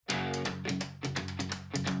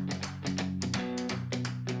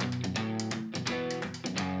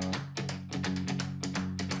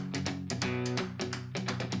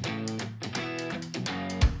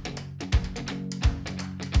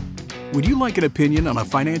Would you like an opinion on a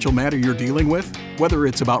financial matter you're dealing with? Whether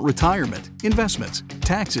it's about retirement, investments,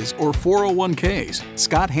 taxes, or 401ks,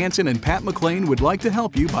 Scott Hanson and Pat McClain would like to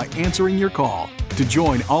help you by answering your call. To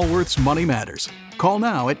join Allworth's Money Matters, call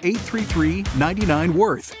now at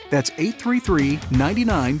 833-99-WORTH. That's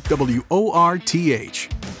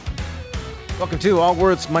 833-99-WORTH. Welcome to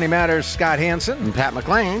Allworth's Money Matters. Scott Hanson and Pat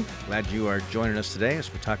McClain. Glad you are joining us today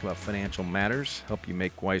as we talk about financial matters, help you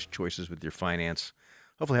make wise choices with your finance.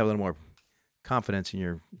 Hopefully have a little more confidence in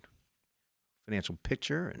your financial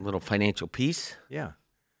picture. A little financial peace. Yeah.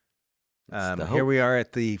 Here we are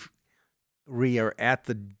at the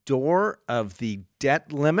door of the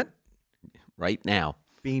debt limit. Right now.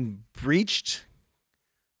 Being breached.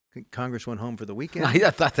 Congress went home for the weekend.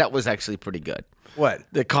 I thought that was actually pretty good. What?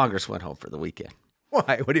 The Congress went home for the weekend.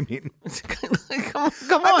 Why? What do you mean? Come on. I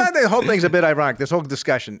thought the whole thing's a bit ironic, this whole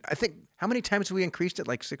discussion. I think, how many times have we increased it?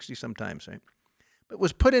 Like 60 sometimes, right? It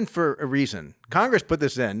was put in for a reason. Congress put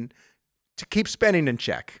this in to keep spending in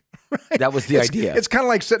check. Right? That was the idea. It's kind of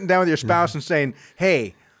like sitting down with your spouse and saying,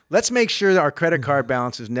 hey, let's make sure that our credit card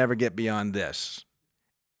balances never get beyond this.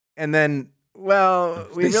 And then, well,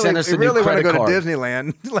 we really want to go to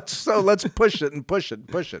Disneyland. Let's push it and push it and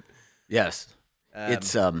push it. Yes. I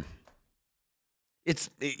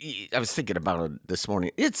was thinking about it this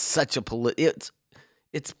morning. It's such a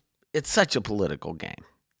it's such a political game.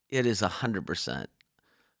 It is 100%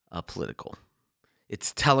 political.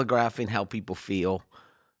 It's telegraphing how people feel,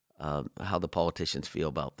 how the politicians feel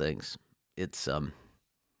about things. It's and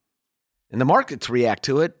the markets react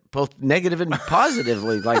to it both negative and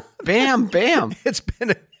positively. Like bam, bam. It's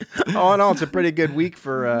been all in all, it's a pretty good week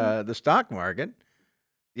for the stock market.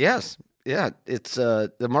 Yes, yeah. It's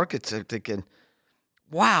the markets are thinking,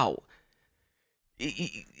 wow.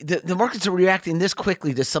 The markets are reacting this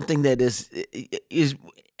quickly to something that is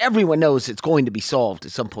everyone knows it's going to be solved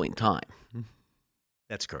at some point in time.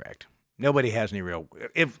 That's correct. Nobody has any real.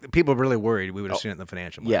 If people were really worried, we would have seen it in the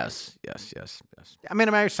financial market. Yes. I mean,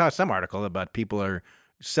 I saw some article about people are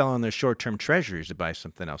selling their short-term treasuries to buy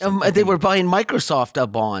something else. They were buying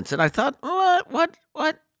Microsoft bonds, and I thought, what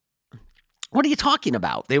are you talking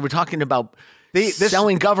about? They were talking about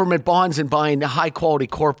selling government bonds and buying high-quality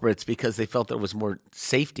corporates because they felt there was more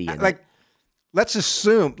safety in it. Let's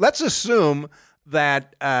assume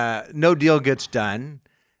that no deal gets done,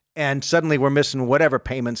 and suddenly we're missing whatever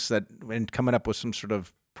payments and coming up with some sort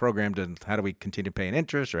of program to how do we continue paying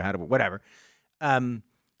interest or how do we whatever. And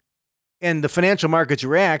the financial markets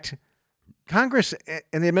react. Congress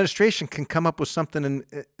and the administration can come up with something in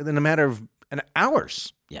a matter of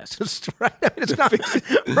hours. Yes. Right. I mean, it's not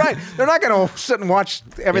right. They're not going to sit and watch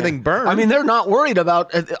everything burn. I mean, they're not worried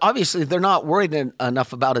about, obviously, they're not worried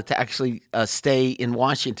enough about it to actually stay in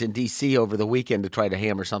Washington, D.C. over the weekend to try to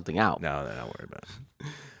hammer something out. No, they're not worried about it.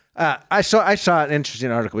 I saw an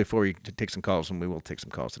interesting article before we take some calls, and we will take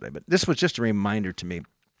some calls today. But this was just a reminder to me.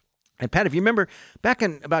 And Pat, if you remember, back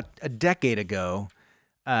in about a decade ago,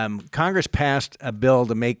 Congress passed a bill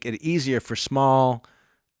to make it easier for small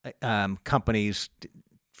companies,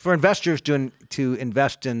 for investors to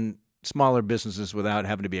invest in smaller businesses without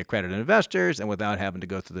having to be accredited investors and without having to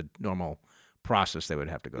go through the normal process they would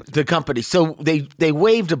have to go through. The company. So they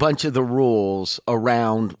waived a bunch of the rules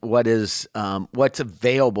around what's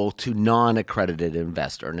available to non-accredited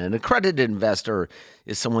investor. And an accredited investor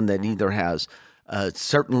is someone that either has a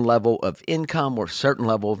certain level of income or certain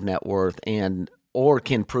level of net worth or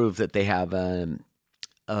can prove that they have a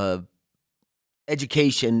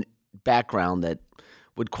education background that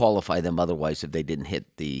would qualify them otherwise if they didn't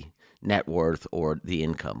hit the net worth or the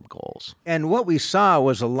income goals. And what we saw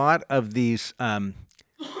was a lot of these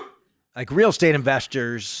like real estate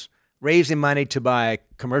investors raising money to buy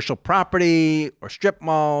commercial property or strip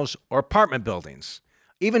malls or apartment buildings.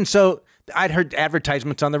 Even so, I'd heard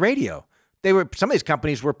advertisements on the radio. Some of these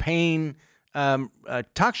companies were paying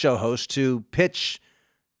talk show hosts to pitch.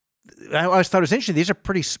 I always thought it was interesting. These are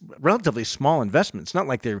relatively small investments. It's not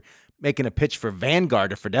like they're making a pitch for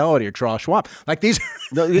Vanguard or Fidelity or Charles Schwab. Like these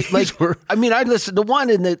were. I mean, I listened to one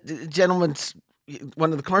in the gentleman's one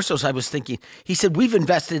of the commercials. I was thinking, he said, we've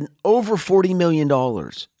invested over $40 million.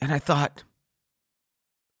 And I thought,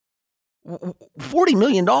 $40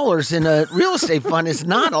 million in a real estate fund is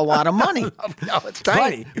not a lot of money. No, it's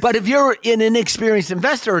tiny. But if you're an inexperienced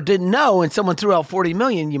investor or didn't know and someone threw out $40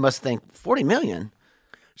 million, you must think, $40 million?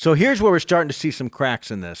 So here's where we're starting to see some cracks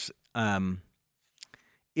in this.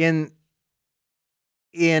 In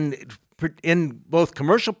both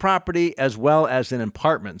commercial property as well as in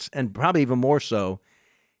apartments, and probably even more so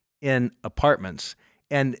in apartments.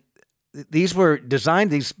 And these were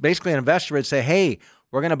designed, basically an investor would say, hey,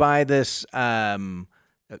 we're going to buy this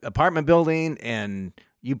apartment building and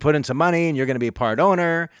you put in some money and you're going to be a part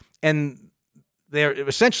owner, and they're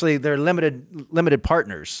limited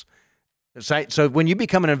partners. So when you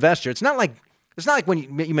become an investor, it's not like when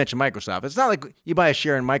you mentioned Microsoft. It's not like you buy a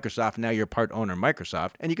share in Microsoft and now you're a part owner in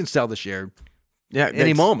Microsoft and you can sell the share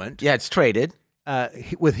any moment. Yeah, it's traded.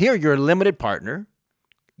 With here, you're a limited partner.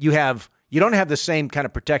 You don't have the same kind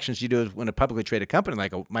of protections you do when a publicly traded company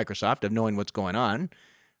like a Microsoft of knowing what's going on.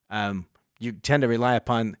 You tend to rely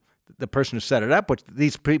upon the person who set it up, which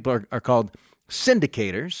these people are called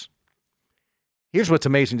syndicators. Here's what's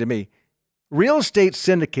amazing to me. Real estate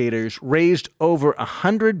syndicators raised over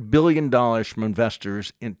 $100 billion from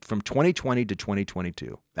investors from 2020 to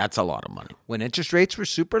 2022. That's a lot of money. When interest rates were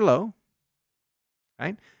super low,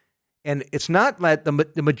 right? And it's not like the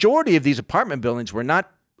majority of these apartment buildings were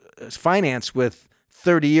not financed with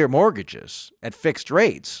 30-year mortgages at fixed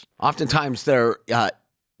rates. Oftentimes, there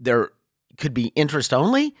could be interest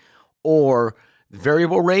only, or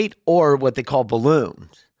variable rate, or what they call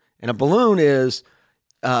balloons. And a balloon is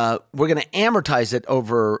we're going to amortize it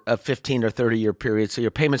over a 15 or 30-year period, so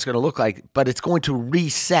your payment's going to look like, but it's going to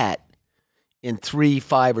reset in 3,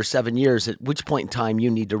 5, or 7 years, at which point in time you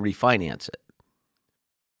need to refinance it.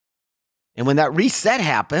 And when that reset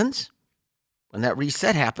happens,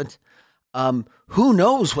 who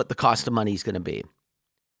knows what the cost of money is going to be?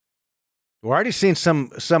 We're already seeing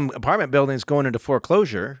some apartment buildings going into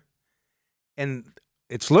foreclosure, and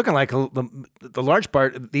it's looking like the large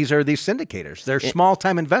part, these are these syndicators. They're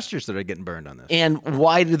small-time investors that are getting burned on this. And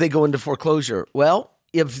why do they go into foreclosure? Well,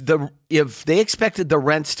 if they expected the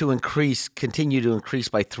rents to continue to increase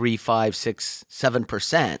by 3, 5, 6,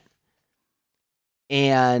 7%,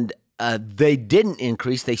 and they didn't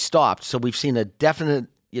increase, they stopped. So we've seen a definite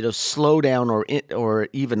slowdown or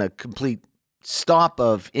even a complete stop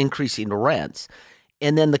of increasing rents.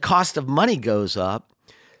 And then the cost of money goes up.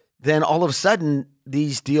 Then all of a sudden,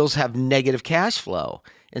 these deals have negative cash flow.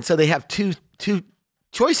 And so they have two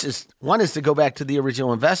choices. One is to go back to the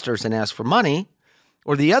original investors and ask for money,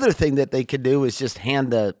 or the other thing that they could do is just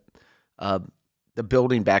hand the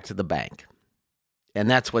building back to the bank. And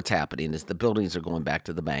that's what's happening, is the buildings are going back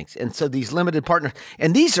to the banks. And so these limited partners,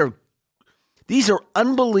 and these are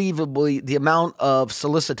unbelievably the amount of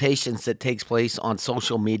solicitations that takes place on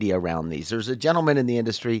social media around these. There's a gentleman in the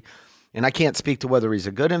industry, and I can't speak to whether he's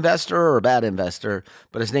a good investor or a bad investor,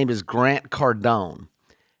 but his name is Grant Cardone.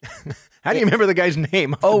 How do you remember the guy's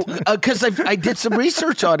name? Oh, because I did some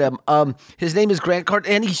research on him. His name is Grant Cardone,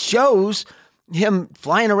 and he shows him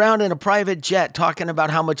flying around in a private jet talking about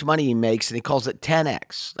how much money he makes, and he calls it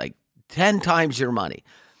 10x, like 10 times your money.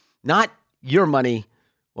 Not your money,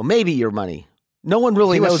 well, maybe your money. No one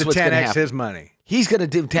really knows what's going to happen. His money. He's going to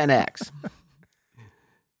do 10x.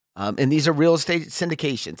 And these are real estate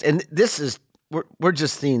syndications. And this is, we're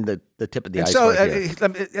just seeing the tip of the iceberg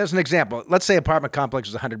here. As an example, let's say apartment complex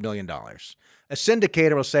is $100 million. A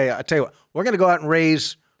syndicator will say, I tell you what, we're going to go out and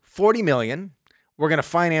raise $40 million. We're going to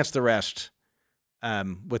finance the rest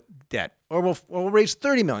with debt. Or we'll raise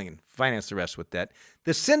 $30 million, finance the rest with debt.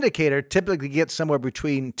 The syndicator typically gets somewhere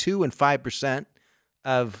between 2 and 5%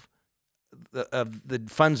 of the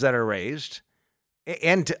funds that are raised,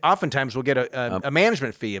 and oftentimes we'll get a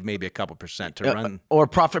management fee of maybe a couple percent to run, or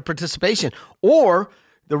profit participation. Or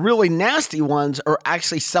the really nasty ones are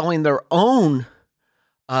actually selling their own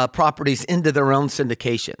properties into their own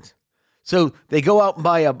syndications. So they go out and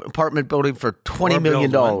buy an apartment building for $20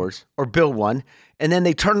 million or build one, and then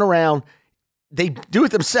they turn around, they do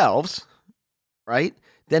it themselves, right?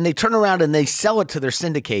 Then they turn around and they sell it to their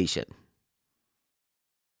syndication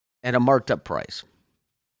at a marked up price.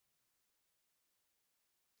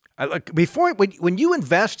 When you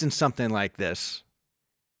invest in something like this,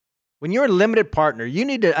 when you're a limited partner, you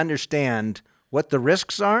need to understand what the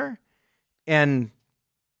risks are and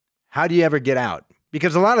how do you ever get out?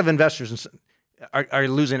 Because a lot of investors are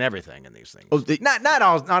losing everything in these things. Oh, not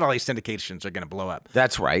all these syndications are going to blow up.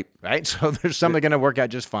 That's right. Right? So there's some that are going to work out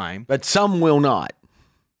just fine. But some will not.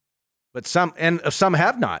 But some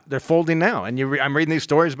have not. They're folding now. And I'm reading these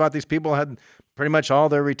stories about these people had pretty much all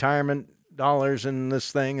their retirement dollars in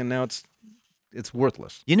this thing, and now it's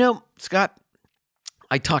worthless. You know, Scott,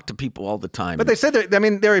 I talk to people all the time. But they said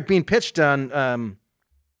they're being pitched on.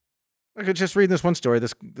 I could just read this one story.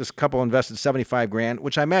 This couple invested $75,000,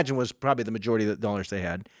 which I imagine was probably the majority of the dollars they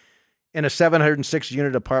had, in a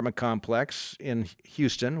 706-unit apartment complex in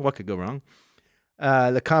Houston. What could go wrong?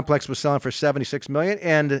 The complex was selling for $76 million,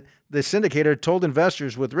 and the syndicator told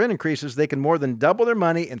investors with rent increases they can more than double their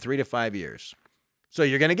money in 3 to 5 years. So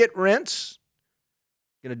you're going to get rents,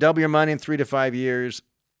 you're going to double your money in 3 to 5 years,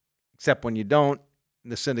 except when you don't,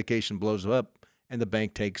 the syndication blows up, and the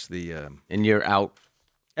bank takes the And you're out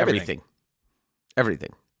everything.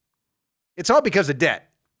 It's all because of debt.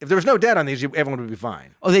 If there was no debt on these, everyone would be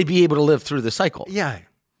fine. Oh, they'd be able to live through the cycle. Yeah.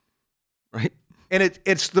 Right?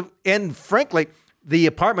 And frankly, the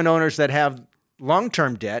apartment owners that have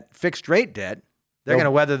long-term debt, fixed rate debt, they're going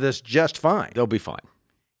to weather this just fine. They'll be fine.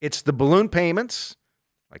 It's the balloon payments,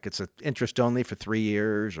 like it's interest only for 3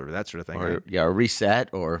 years or that sort of thing. Or, right? yeah, a reset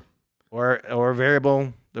or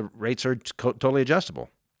variable. The rates are totally adjustable.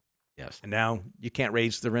 yes. And now you can't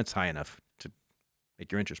raise the rents high enough to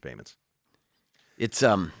make your interest payments. It's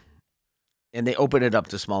and they open it up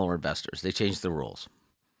to smaller investors. They changed the rules.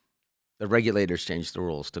 The regulators changed the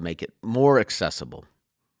rules to make it more accessible.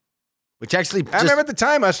 Which actually I remember at the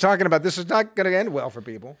time I was talking about this is not going to end well for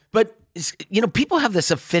people. But people have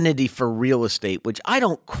this affinity for real estate, which I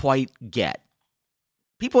don't quite get.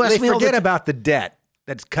 People ask They me all the forget about the debt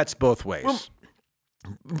that cuts both ways. Well,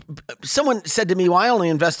 someone said to me, well, I only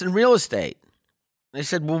invest in real estate. And I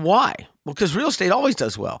said, well, why? Well, because real estate always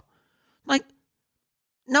does well. I'm like,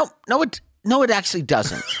 no, it actually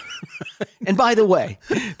doesn't. And by the way,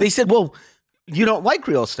 they said, well, you don't like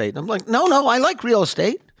real estate. And I'm like, no, I like real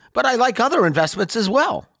estate, but I like other investments as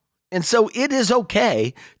well. And so it is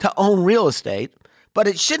okay to own real estate, but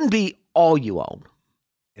it shouldn't be all you own.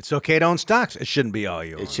 It's okay to own stocks. It shouldn't be all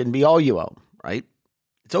you own. It shouldn't be all you own, right?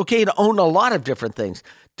 It's okay to own a lot of different things.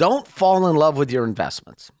 Don't fall in love with your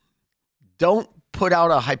investments. Don't put out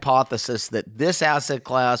a hypothesis that this asset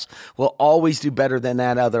class will always do better than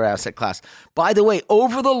that other asset class. By the way,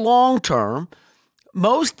 over the long term,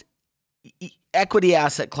 most equity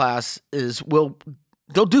asset classes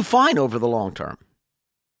they'll do fine over the long term.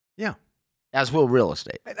 Yeah. As will real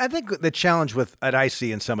estate. I think the challenge that I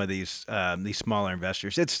see in some of these smaller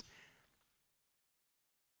investors, let's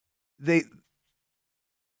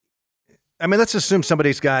assume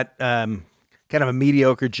somebody's got kind of a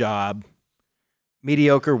mediocre job,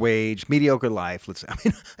 mediocre wage, mediocre life.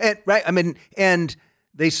 And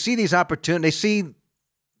they see these opportunities. They see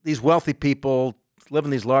these wealthy people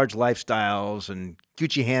living these large lifestyles and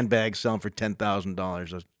Gucci handbags selling for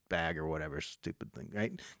 $10,000 a bag or whatever stupid thing,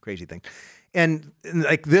 right? Crazy thing. And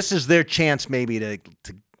like this is their chance maybe to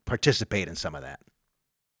participate in some of that.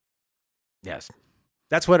 Yes.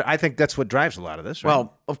 I think that's what drives a lot of this, right?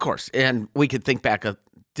 Well, of course. And we could think back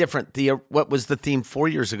what was the theme 4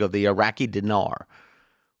 years ago? The Iraqi dinar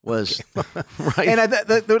was, right? And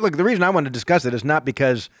look, the reason I want to discuss it is not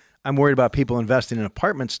because I'm worried about people investing in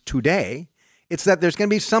apartments today. It's that there's going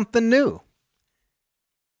to be something new.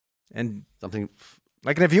 And something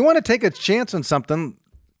like, and if you want to take a chance on something,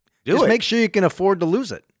 just make sure you can afford to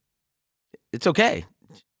lose it. It's okay.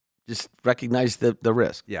 Just recognize the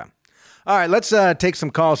risk. Yeah. All right, let's take some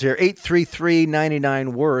calls here.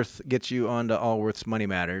 833-99-WORTH gets you onto Allworth's Money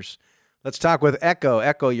Matters. Let's talk with Echo.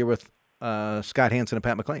 Echo, you're with Scott Hansen and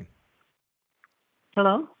Pat McClain.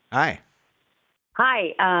 Hello. Hi.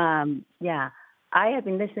 Hi. Yeah, I have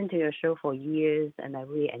been listening to your show for years, and I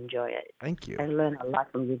really enjoy it. Thank you. I learned a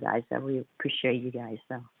lot from you guys. I really appreciate you guys.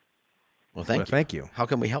 So. Well, thank you. How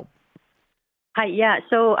can we help? Hi. Yeah.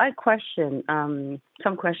 So I question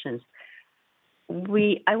some questions.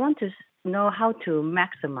 I want to know how to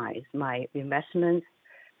maximize my investments.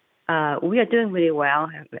 We are doing really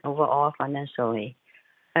well overall financially.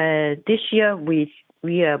 This year we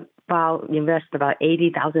invest about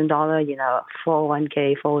 $80,000 in a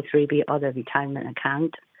 401k, 403b, other retirement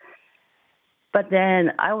account. But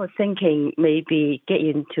then I was thinking maybe get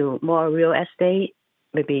into more real estate,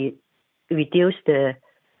 maybe reduce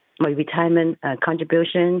my retirement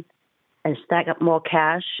contribution and stack up more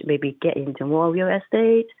cash, maybe get into more real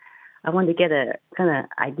estate. I want to get a kind of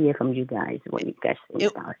idea from you guys, what you guys think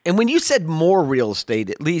about it. And when you said more real estate,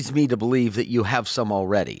 it leads me to believe that you have some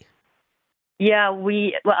already. Yeah,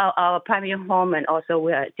 our primary home and also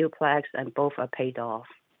we're a duplex, and both are paid off.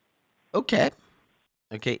 Okay.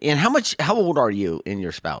 And how old are you and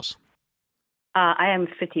your spouse? I am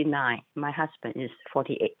 59. My husband is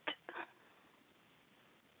 48.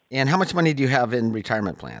 And how much money do you have in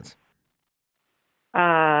retirement plans?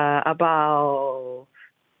 About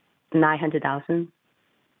 $900,000.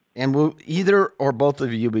 And will either or both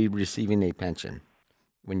of you be receiving a pension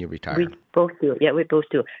when you retire? We both do. Yeah, we both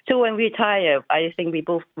do. So when we retire, I think we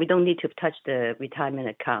don't need to touch the retirement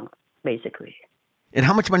account, basically. And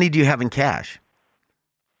how much money do you have in cash?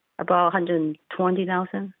 About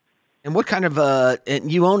 $120,000. And what kind of and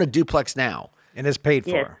you own a duplex now? And it's paid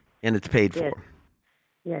for. Yes. And it's paid Yes. for.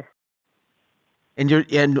 Yes.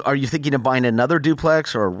 And are you thinking of buying another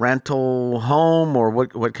duplex or a rental home, or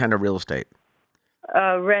what kind of real estate?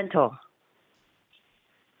 Rental.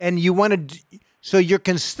 And so you're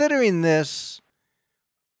considering this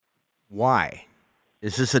Why?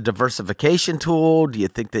 Is this a diversification tool? Do you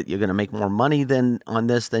think that you're going to make more money on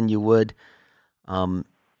this than you would in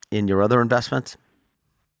your other investments?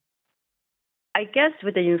 I guess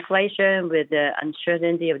with the inflation, with the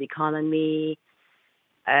uncertainty of the economy,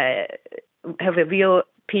 have a real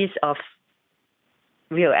piece of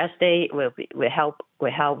real estate will help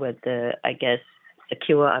with the, I guess,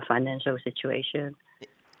 secure our financial situation.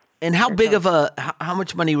 And how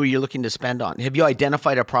much money were you looking to spend on? Have you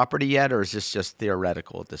identified a property yet, or is this just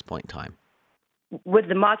theoretical at this point in time? With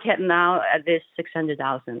the market now at this $600,000,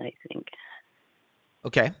 I think.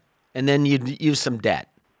 Okay, and then you'd use some debt.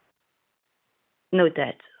 No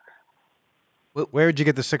debt. Where did you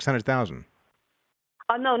get the $600,000?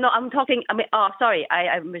 Oh no, I'm talking. I mean, sorry,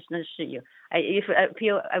 I misunderstood you. If a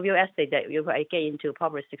real estate that you I get into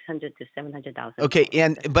probably $600,000 to $700,000. Okay,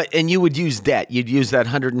 and you would use debt. You'd use that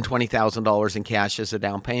 $120,000 in cash as a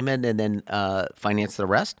down payment, and then finance the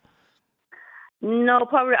rest. No,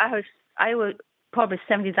 probably I would probably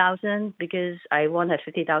 $70,000 because I want to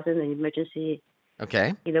have $50,000 in emergency.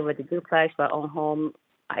 Okay. Either with the duplex or own home,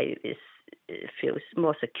 it feels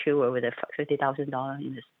more secure with a $50,000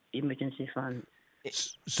 in this emergency fund.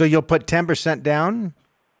 So you'll put 10% down?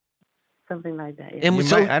 Something like that. Yeah. And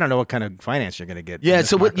so I don't know what kind of finance you're going to get. Yeah.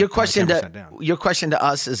 So what your question to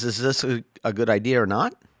us is this a good idea or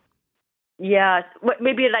not? Yeah.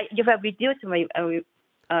 Maybe like if I reduce my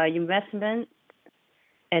investment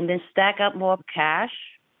and then stack up more cash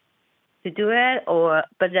to do it,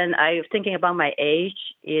 but then I'm thinking about my age.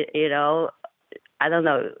 I don't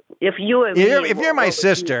know. If you're my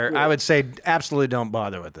sister, I would say absolutely don't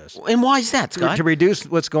bother with this. And why is that, Scott? To reduce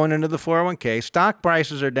what's going into the 401k. Stock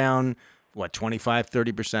prices are down,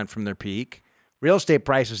 25-30% from their peak. Real estate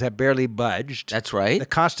prices have barely budged. That's right. The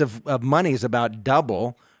cost of money is about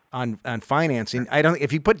double on financing.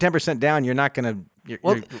 If you put 10% down, you're not going to.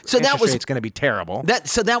 Interest rate's going to be terrible.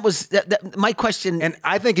 That was my question. And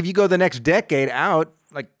I think if you go the next decade out,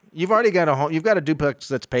 like you've already got a home, you've got a duplex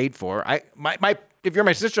that's paid for. If you're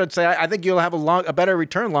my sister, I'd say I think you'll have a better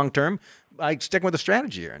return long term by sticking with the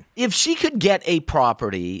strategy you're in. If she could get a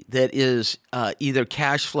property that is either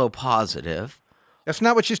cash flow positive, that's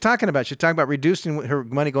not what she's talking about. She's talking about reducing her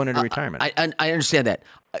money going into retirement. I understand that.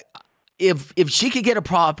 If she could get a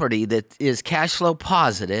property that is cash flow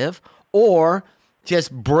positive or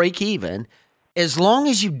just break even, as long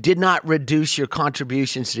as you did not reduce your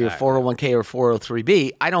contributions to your 401k or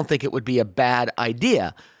 403b, I don't think it would be a bad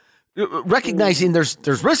idea. Recognizing there's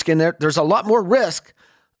risk in there, there's a lot more risk,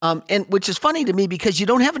 and which is funny to me because you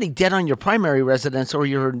don't have any debt on your primary residence or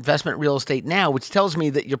your investment real estate now, which tells me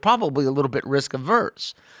that you're probably a little bit risk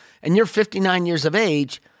averse. And you're 59 years of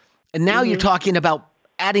age, and now you're talking about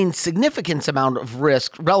adding significant amount of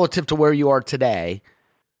risk relative to where you are today.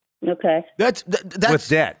 Okay. That's with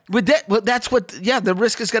debt. With debt, well, that's what. Yeah, the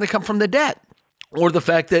risk is going to come from the debt, or the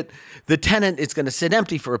fact that the tenant is going to sit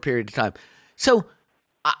empty for a period of time. So.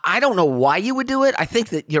 I don't know why you would do it. I think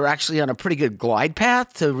that you're actually on a pretty good glide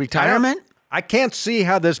path to retirement. I can't see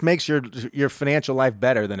how this makes your financial life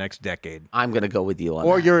better the next decade. I'm going to go with you on that.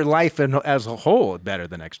 Or your life as a whole better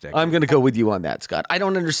the next decade. I'm going to go with you on that, Scott. I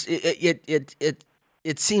don't understand.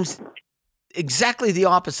 It seems exactly the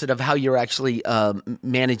opposite of how you're actually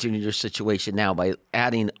managing your situation now by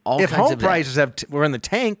adding all kinds of. If home prices were in the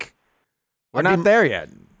tank, we're not there yet.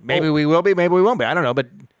 Maybe we will be. Maybe we won't be. I don't know, but.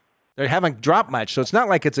 They haven't dropped much, so it's not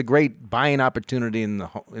like it's a great buying opportunity in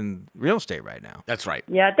real estate right now. That's right.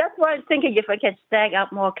 Yeah, that's why I'm thinking if I can stack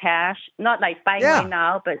up more cash, not like buying right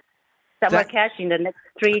now, but stack more cash in the next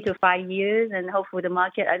 3 to 5 years, and hopefully the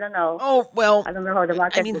market. I don't know. Oh well, I don't know how the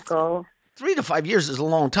market will go. 3 to 5 years is a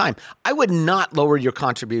long time. I would not lower your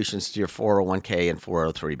contributions to your 401k and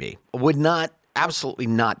 403b. I would not, absolutely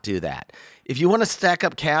not do that. If you want to stack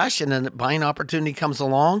up cash and then a buying opportunity comes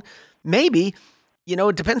along, maybe.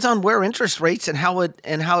 It depends on where interest rates and how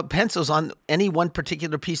it pencils on any one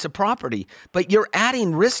particular piece of property. But you're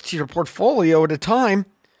adding risk to your portfolio at a time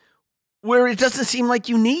where it doesn't seem like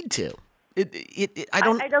you need to. I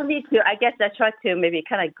don't need to. I guess I try to maybe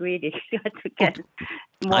kind of greedy to get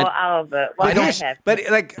more out of what I have. But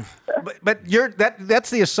that's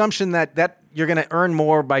the assumption that you're going to earn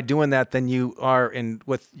more by doing that than you are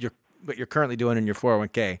what you're currently doing in your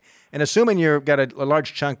 401k. And assuming you've got a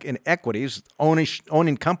large chunk in equities,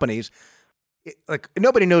 owning companies, like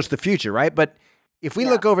nobody knows the future, right? But if we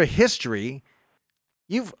look over history,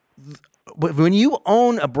 when you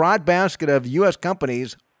own a broad basket of U.S.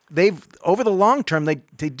 companies, over the long term, they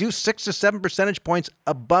do 6 to 7 percentage points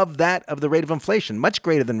above that of the rate of inflation, much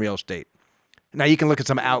greater than real estate. Now you can look at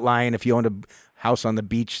some outlying if you owned a house on the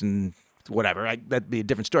beach and whatever, that'd be a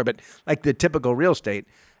different story. But like the typical real estate,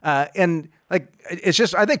 And like, it's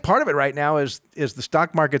just, I think part of it right now is the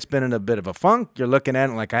stock market's been in a bit of a funk. You're looking at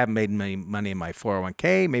it like, I haven't made any money in my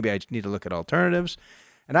 401k. Maybe I need to look at alternatives.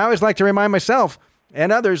 And I always like to remind myself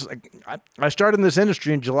and others, like, I started in this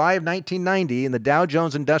industry in July of 1990, and the Dow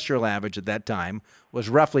Jones Industrial Average at that time was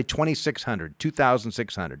roughly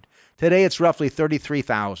 2,600. Today, it's roughly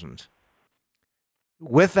 33,000.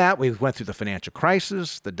 With that, we went through the financial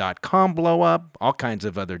crisis, the dot-com blow up, all kinds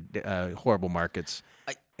of other horrible markets.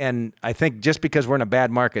 And I think just because we're in a bad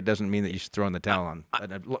market doesn't mean that you should throw in the towel on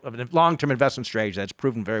a long-term investment strategy that's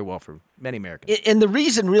proven very well for many Americans. And the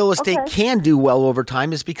reason real estate can do well over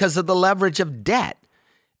time is because of the leverage of debt.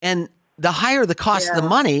 And the higher the cost of the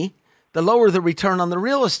money, the lower the return on the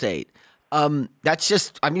real estate. That's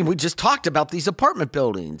just, I mean, we just talked about these apartment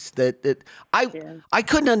buildings that I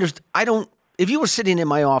couldn't understand. If you were sitting in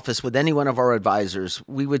my office with any one of our advisors,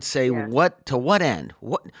 we would say, to what end?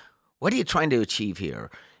 What are you trying to achieve here?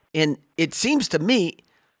 And it seems to me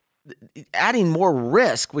adding more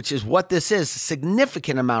risk, which is what this is, a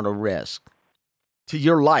significant amount of risk to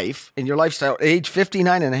your life and your lifestyle at age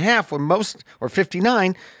 59 and a half or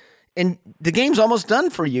 59, and the game's almost done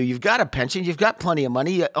for you. You've got a pension. You've got plenty of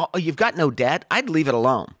money. You've got no debt. I'd leave it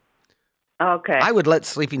alone. Okay. I would let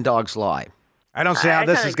sleeping dogs lie. I don't see how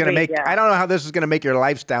this is going to make. I don't know how this is going to make your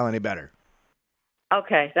lifestyle any better.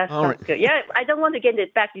 Okay, that's good. Yeah, I don't want to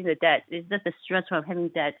get back into debt. It's just the stress from having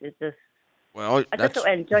debt. It's just. Well, I just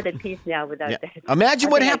enjoy the peace now without debt. Imagine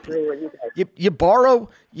what happened. You borrow.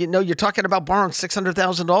 You're talking about borrowing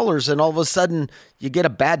 $600,000, and all of a sudden you get a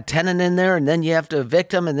bad tenant in there, and then you have to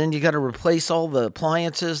evict them, and then you got to replace all the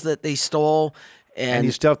appliances that they stole. And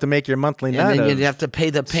you still have to make your monthly net. And then you have to pay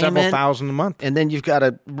the payment. Several thousand a month. And then you've got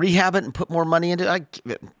to rehab it and put more money into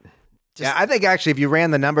it. I think actually if you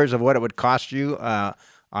ran the numbers of what it would cost you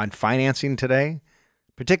on financing today,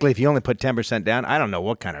 particularly if you only put 10% down, I don't know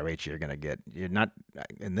what kind of rates you're going to get. You're not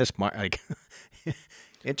in this market.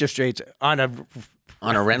 Interest rates on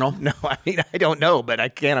a rental? No, I mean, I don't know, but I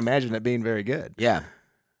can't imagine it being very good. Yeah.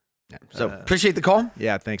 So appreciate the call.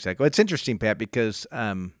 Yeah, thanks, Echo. It's interesting, Pat, because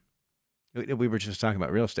we were just talking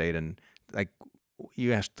about real estate, and like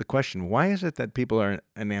you asked the question, why is it that people are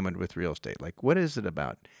enamored with real estate? Like, what is it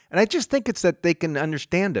about? And I just think it's that they can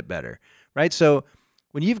understand it better, right? So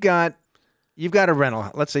when you've got a rental,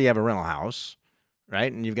 let's say you have a rental house,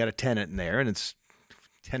 right? And you've got a tenant in there, and it's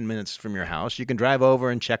 10 minutes from your house. You can drive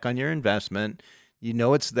over and check on your investment. You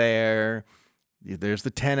know it's there. There's the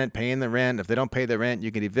tenant paying the rent. If they don't pay the rent,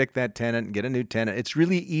 you can evict that tenant and get a new tenant. It's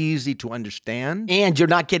really easy to understand. And you're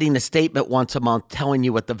not getting a statement once a month telling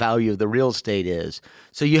you what the value of the real estate is.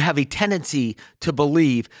 So you have a tendency to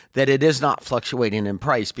believe that it is not fluctuating in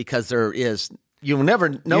price because there is. You'll never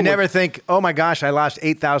know. You never think, oh my gosh, I lost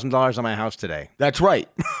 $8,000 on my house today. That's right.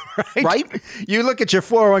 Right? You look at your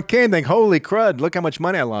 401k and think, holy crud, look how much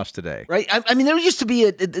money I lost today. Right. I mean, there used to be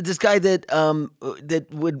this guy that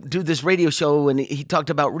would do this radio show, and he talked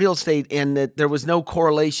about real estate and that there was no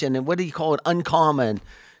correlation. And what do you call it? Uncommon.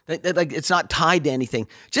 Like it's not tied to anything.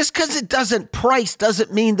 Just because it doesn't price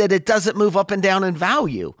doesn't mean that it doesn't move up and down in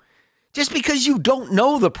value. Just because you don't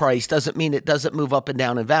know the price doesn't mean it doesn't move up and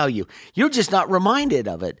down in value. You're just not reminded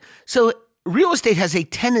of it. So real estate has a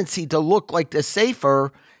tendency to look like the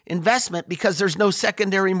safer investment because there's no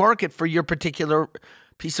secondary market for your particular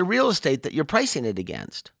piece of real estate that you're pricing it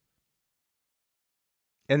against.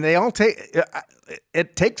 And they all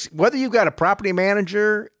it takes, whether you've got a property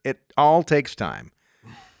manager, it all takes time.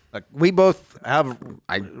 Like we both have.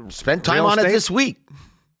 I spent time on it this week.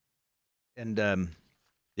 And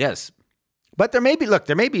yes. But there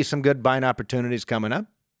may be some good buying opportunities coming up.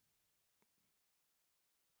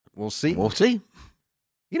 We'll see. We'll see.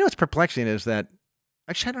 You know what's perplexing is that,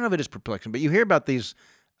 actually, I don't know if it is perplexing, but you hear about these,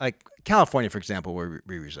 like California, for example, where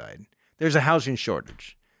we reside. There's a housing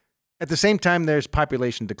shortage. At the same time, there's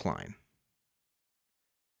population decline.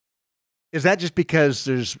 Is that just because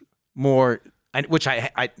there's more, which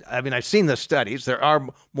I mean, I've seen the studies. There are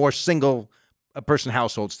more single-person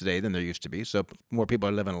households today than there used to be, so more people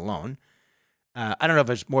are living alone. I don't know if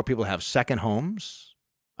there's more people have second homes.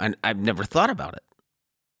 I've never thought about it.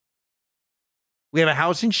 We have a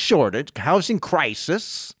housing shortage, housing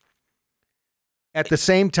crisis. At the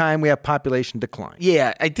same time, we have population decline.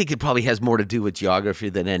 Yeah, I think it probably has more to do with geography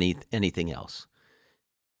than anything else.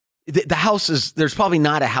 The houses, there's probably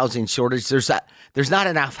not a housing shortage. There's not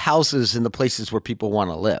enough houses in the places where people want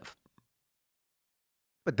to live.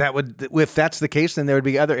 But if that's the case, then there would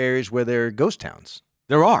be other areas where there are ghost towns.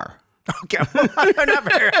 There are. Okay,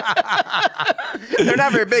 they're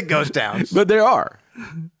not very big ghost towns, but there are.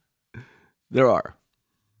 There are.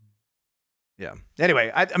 Yeah.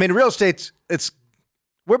 Anyway, I mean, real estate's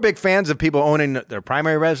we're big fans of people owning their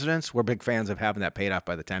primary residence. We're big fans of having that paid off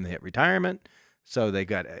by the time they hit retirement. So they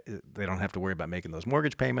don't have to worry about making those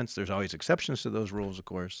mortgage payments. There's always exceptions to those rules, of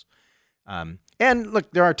course. And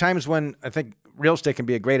look, there are times when I think real estate can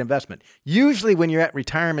be a great investment. Usually when you're at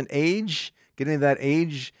retirement age, getting to that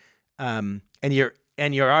age, and you're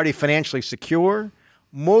already financially secure,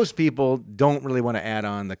 most people don't really want to add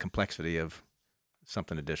on the complexity of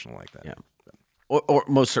something additional like that. Yeah. Or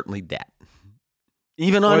most certainly debt.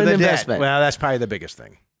 Even on an investment. Well, that's probably the biggest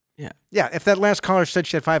thing. Yeah. Yeah. If that last caller said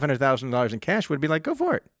she had $500,000 in cash, we'd be like, go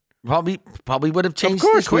for it. Probably would have changed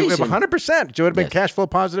the equation. Of course, 100%. She would have been cash flow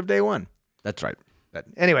positive day one. That's right. But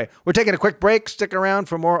anyway, we're taking a quick break. Stick around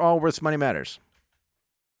for more Allworth's Money Matters.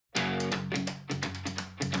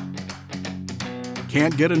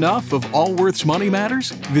 Can't get enough of Allworth's Money Matters?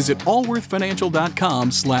 Visit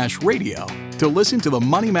allworthfinancial.com/radio to listen to the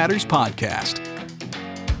Money Matters podcast.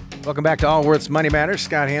 Welcome back to Allworth's Money Matters.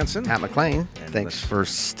 Scott Hansen. Pat McClain. Thanks for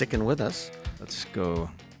sticking with us. Let's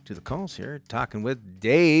go to the calls here. Talking with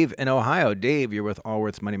Dave in Ohio. Dave, you're with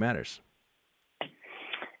Allworth's Money Matters.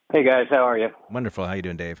 Hey, guys. How are you? Wonderful. How you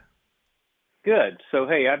doing, Dave? Good. So,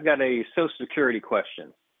 hey, I've got a Social Security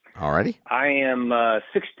question. Alrighty. I am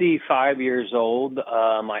 65 years old.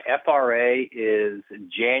 My FRA is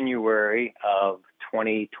January of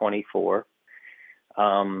 2024.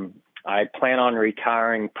 I plan on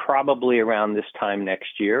retiring probably around this time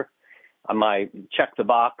next year. My check the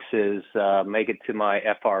box is make it to my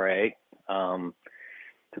FRA to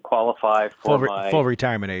qualify for my full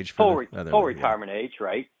retirement age. Full retirement age,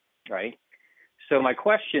 right? Right. So my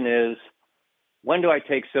question is, when do I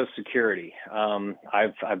take Social Security?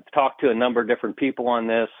 I've talked to a number of different people on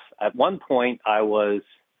this. At one point, I was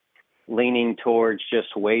leaning towards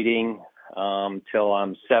just waiting till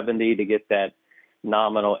I'm 70 to get that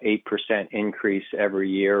nominal 8% increase every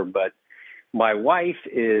year. But my wife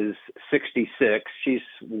is 66. She's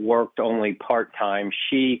worked only part-time.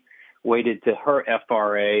 She waited to her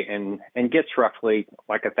FRA and gets roughly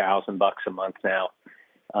like $1,000 a month now.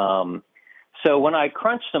 So when I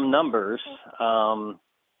crunch some numbers,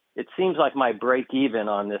 it seems like my break even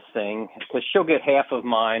on this thing, because she'll get half of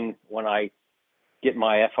mine when I get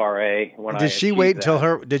my FRA. Did she wait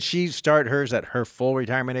until did she start hers at her full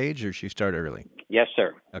retirement age, or she started early? Yes,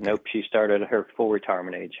 sir. Okay. Nope, she started at her full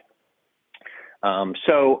retirement age.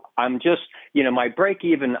 So I'm just, my break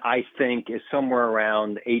even, I think, is somewhere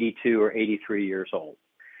around 82 or 83 years old.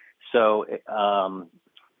 So,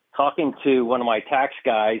 talking to one of my tax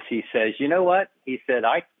guys, he says, you know what? He says,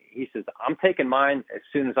 I'm taking mine as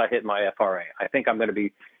soon as I hit my FRA. I think I'm going to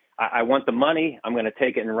I want the money. I'm going to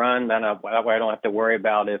take it and run. Then that way I don't have to worry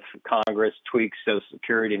about if Congress tweaks Social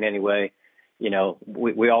Security in any way.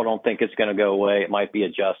 We all don't think it's going to go away. It might be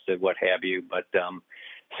adjusted, what have you. But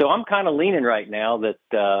so I'm kind of leaning right now that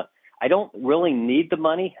I don't really need the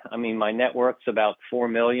money. I mean, my net worth's about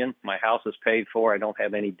 $4 million. My house is paid for. I don't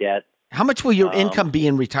have any debt. How much will your income be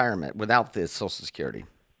in retirement without this Social Security?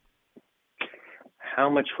 How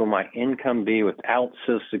much will my income be without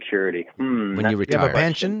Social Security? When you retire, you have a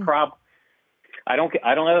pension? I don't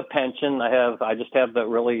have a pension. I just have a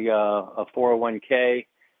 401k.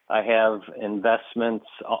 I have investments.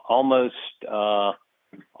 Almost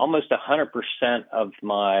 100% of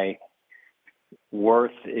my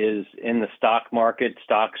worth is in the stock market,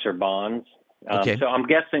 stocks or bonds. Okay. So I'm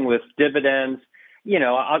guessing with dividends,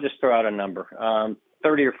 I'll just throw out a number,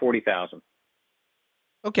 30 or 40,000.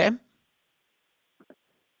 Okay.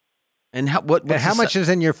 And how much is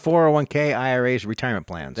in your 401k IRA's retirement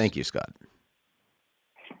plans? Thank you, Scott.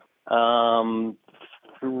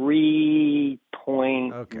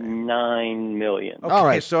 3.9 million. Okay, all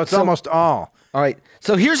right, so it's almost all. All right.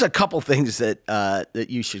 So here's a couple things that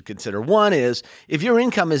you should consider. One is, if your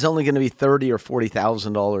income is only going to be $30,000 or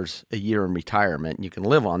 $40,000 a year in retirement, and you can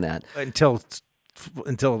live on that until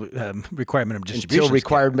required minimum distributions. Until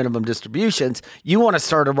required minimum distributions, you want to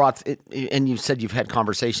start a Roth. And you said you've had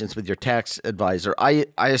conversations with your tax advisor. I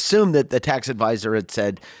assume that the tax advisor had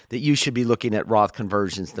said that you should be looking at Roth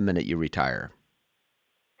conversions the minute you retire.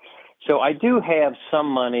 So I do have some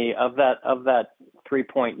money of that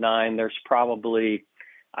 3.9. There's probably,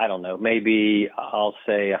 I don't know, maybe I'll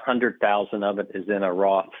say 100,000 of it is in a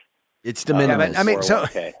Roth. It's de minimis. I mean, so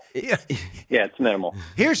yeah, it's minimal.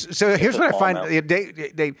 Here's what I find,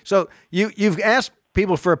 Dave. So you've asked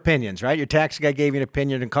people for opinions, right? Your tax guy gave you an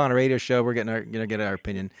opinion, and calling a radio show, we're getting our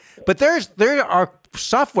opinion. But there are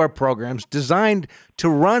software programs designed to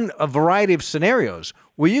run a variety of scenarios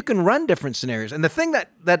where you can run different scenarios. And the thing that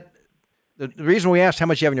the reason we asked how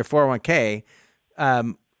much you have in your 401k,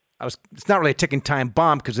 it's not really a ticking time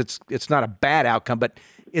bomb because it's not a bad outcome, but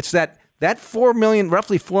it's that that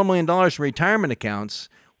roughly $4 million in retirement accounts,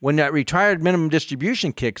 when that retired minimum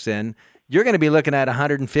distribution kicks in, you're going to be looking at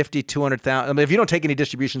 $150,000, $200,000. I mean, if you don't take any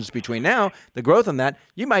distributions between now, the growth on that,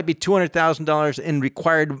 you might be $200,000 in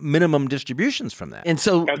required minimum distributions from that. And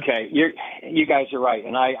so, okay, you guys are right,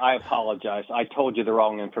 and I apologize. I told you the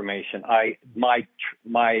wrong information. I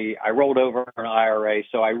rolled over an IRA,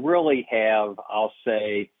 so I really have. I'll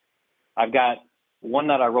say, I've got one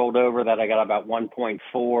that I rolled over that I got about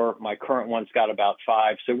 1.4. My current one's got about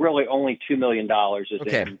 5. So really, only $2 million is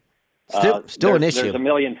okay. in. Still an issue. There's $1.5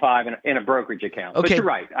 million in a brokerage account. Okay. But you're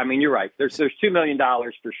right. I mean, you're right. There's $2 million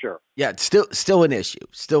for sure. Yeah, it's still an issue.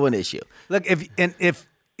 Still an issue. Look,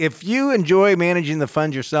 if you enjoy managing the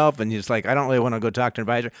funds yourself and you're just like, I don't really want to go talk to an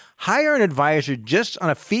advisor, hire an advisor just on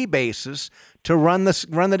a fee basis to run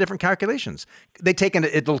the different calculations.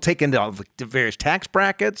 It'll take into all the various tax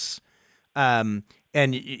brackets, and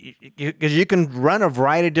because you can run a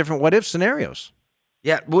variety of different what if scenarios.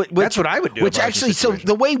 Yeah, that's what I would do. Which actually, so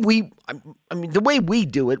the way we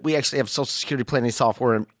do it, we actually have Social Security planning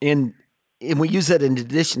software and we use it in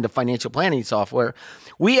addition to financial planning software.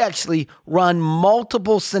 We actually run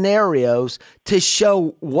multiple scenarios to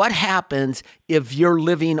show what happens if you're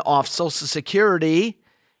living off Social Security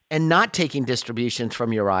and not taking distributions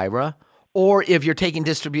from your IRA, or if you're taking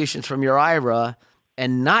distributions from your IRA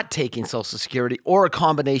and not taking Social Security, or a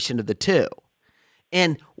combination of the two.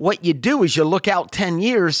 And what you do is you look out 10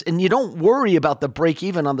 years and you don't worry about the break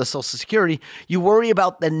even on the Social Security. You worry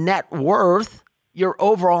about the net worth, your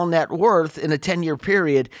overall net worth in a 10-year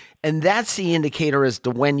period. And that's the indicator as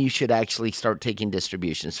to when you should actually start taking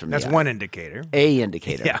distributions from That's one indicator. A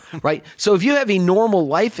indicator. Yeah. Right. So if you have a normal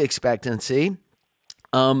life expectancy,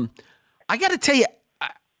 I got to tell you,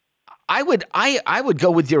 I would go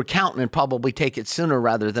with your accountant and probably take it sooner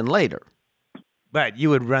rather than later. But you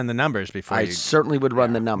would run the numbers before I certainly would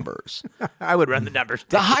run the numbers. I would run the numbers.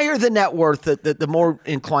 The higher the net worth, the more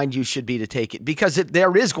inclined you should be to take it, because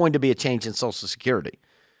there is going to be a change in Social Security.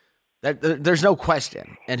 There's no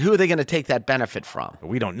question. And who are they going to take that benefit from?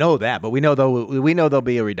 We don't know that, but we know there'll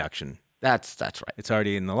be a reduction. That's right. It's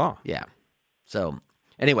already in the law. Yeah. So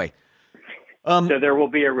anyway. So there will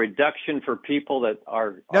be a reduction for people that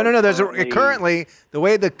are No. There's currently the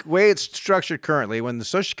way it's structured currently. When the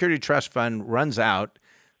Social Security Trust Fund runs out,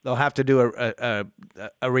 they'll have to do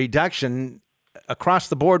a reduction across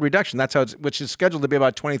the board reduction. That's how which is scheduled to be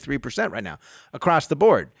about 23% right now across the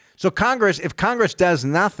board. So if Congress does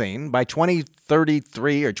nothing by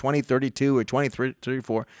 2033 or 2032 or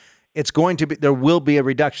 2034, there will be a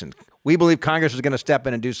reduction. We believe Congress is going to step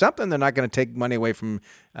in and do something. They're not going to take money away from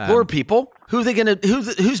poor people.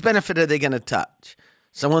 Whose benefit are they going to touch?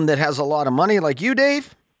 Someone that has a lot of money like you,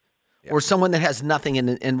 Dave, or someone that has nothing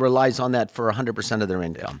and relies on that for 100% of their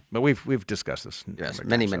income? Yeah. But we've discussed this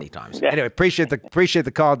many times. Yeah. Anyway, appreciate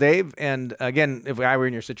the call, Dave. And again, if I were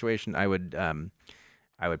in your situation, I would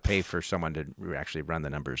pay for someone to actually run the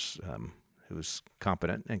numbers who's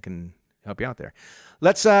competent and can help you out there.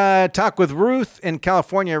 Let's talk with Ruth in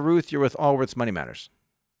California. Ruth, you're with Allworth's Money Matters.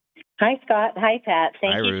 Hi, Scott. Hi, Pat.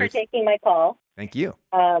 Thank you for taking my call. Thank you.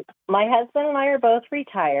 My husband and I are both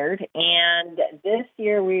retired, and this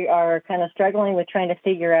year we are kind of struggling with trying to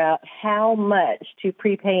figure out how much to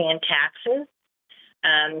prepay in taxes.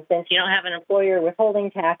 Since you don't have an employer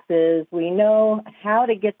withholding taxes, we know how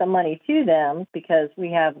to get the money to them because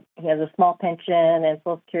he has a small pension and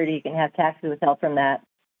Social Security. You can have taxes withheld from that.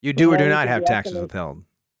 You do or do not have taxes withheld?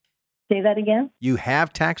 Say that again? You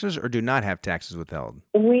have taxes or do not have taxes withheld?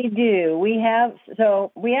 We do. We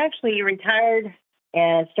actually retired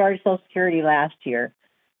and started Social Security last year,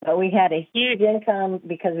 but we had a huge income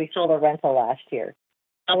because we sold a rental last year.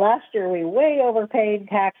 Last year, we way overpaid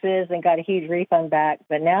taxes and got a huge refund back,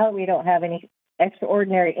 but now we don't have any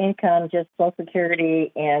extraordinary income, just Social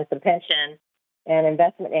Security and some pension and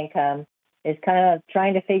investment income. Is kind of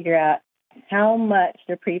trying to figure out how much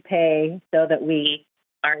to prepay so that we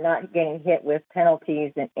are not getting hit with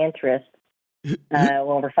penalties and interest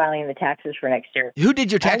when we're filing the taxes for next year. Who did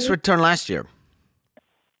your tax return last year?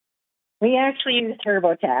 We actually used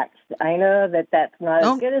TurboTax. I know that's not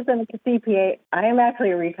as good as a CPA. I am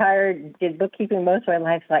actually retired, did bookkeeping most of my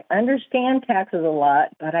life, so I understand taxes a lot,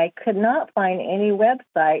 but I could not find any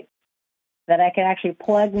website that I can actually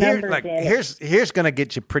plug numbers in. Here's going to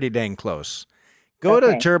get you pretty dang close. Go to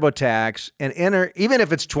TurboTax and enter, even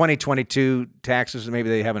if it's 2022 taxes, maybe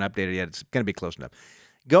they haven't updated yet, it's going to be close enough.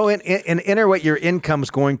 Go in and enter what your income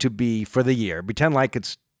is going to be for the year. Pretend like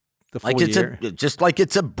it's the full year. Just like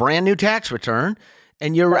it's a brand new tax return.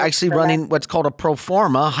 And you're So actually for running what's called a pro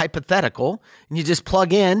forma, hypothetical, and you just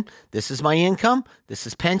plug in, this is my income, this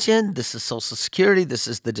is pension, this is Social Security, this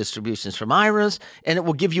is the distributions from IRAs, and it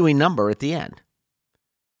will give you a number at the end.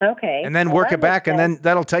 Okay. And then Well, work that it back, makes and sense. then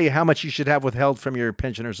that'll tell you how much you should have withheld from your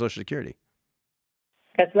pension or Social Security.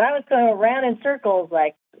 Because I was going around in circles,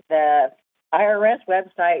 like the IRS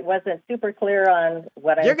website wasn't super clear on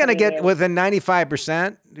what I'm You're going to putting get in. within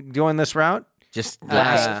 95% going this route.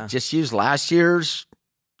 Just use last year's,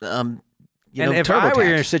 And if I were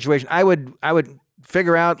in a TurboTax. situation, I would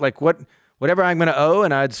figure out like whatever I'm going to owe,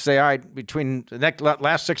 and I'd say, all right, between the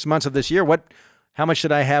last 6 months of this year, how much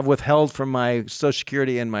should I have withheld from my Social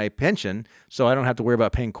Security and my pension, so I don't have to worry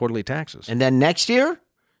about paying quarterly taxes. And then next year,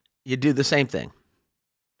 you do the same thing.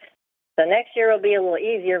 So next year will be a little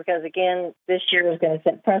easier because, again, this year is going to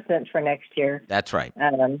set precedent for next year. That's right.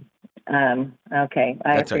 Okay, I That's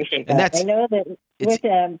right. appreciate And that. that's- I know that it's-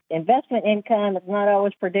 with investment income, it's not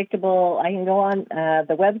always predictable. I can go on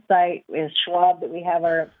the website with Schwab that we have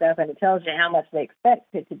our stuff, and it tells you how much they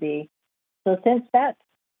expect it to be. So since that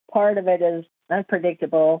part of it is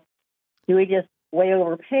unpredictable, do we just way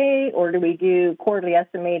overpay, or do we do quarterly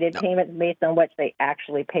estimated payments based on what they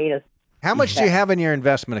actually paid us? How much do you have in your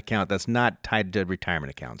investment account that's not tied to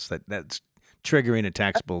retirement accounts that's triggering a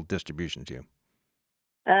taxable distribution to you?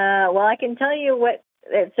 Well, I can tell you what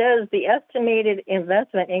it says. The estimated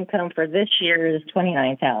investment income for this year is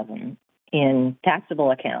 $29,000 in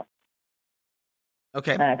taxable accounts.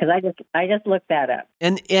 Okay. Because I just looked that up.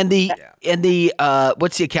 And the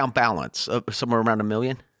what's the account balance? Somewhere around $1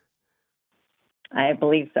 million? I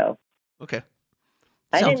believe so. Okay.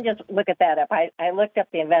 I Sounds- didn't just look at that up. I looked up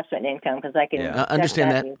the investment income because I can check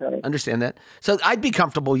understand that. easily. Understand that. So I'd be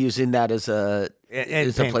comfortable using that as a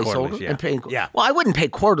And paying placeholder quarterlies, yeah. and paying. Yeah. Well, I wouldn't pay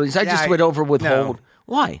quarterlies. I just would over withhold. no.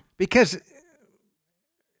 Why? Because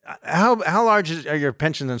how large are your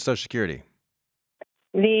pensions and Social Security?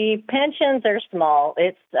 The pensions are small.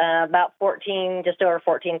 It's about just over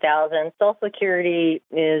 14,000. Social Security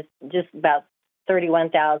is just about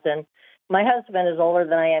 31,000. My husband is older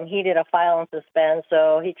than I am. He did a file and suspend,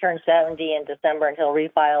 so he turned 70 in December and he'll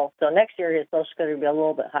refile. So next year his Social Security will be a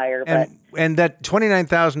little bit higher. And that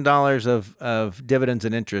 $29,000 of dividends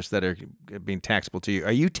and interest that are being taxable to you,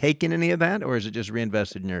 are you taking any of that, or is it just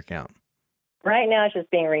reinvested in your account? But right now it's just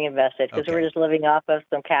being reinvested because Okay. we're just living off of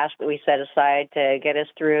some cash that we set aside to get us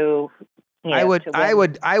through. I would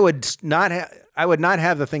not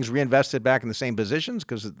have the things reinvested back in the same positions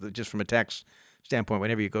because just from a tax standpoint,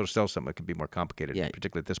 whenever you go to sell something, it can be more complicated,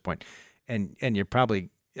 particularly at this point. And you're probably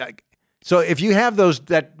so if you have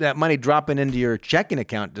that money dropping into your checking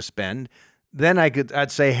account to spend, then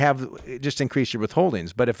I'd say just increase your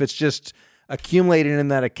withholdings. But if it's just accumulating in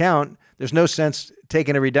that account, there's no sense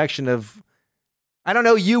taking a reduction of. I don't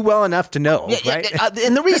know you well enough to know, right?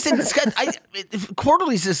 And the reason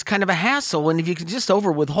quarterlies is kind of a hassle, and if you can just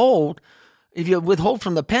withhold, if you withhold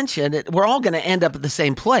from the pension, we're all going to end up at the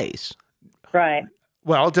same place. Right.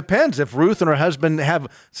 Well, it depends. If Ruth and her husband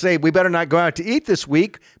say, we better not go out to eat this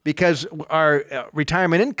week because our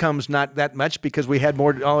retirement income's not that much because we had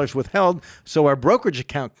more dollars withheld, so our brokerage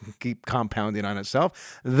account can keep compounding on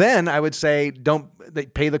itself, then I would say they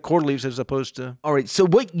pay the quarterlies as opposed to... All right, so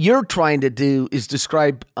what you're trying to do is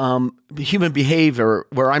describe human behavior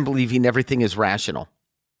where I'm believing everything is rational.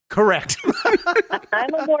 Correct.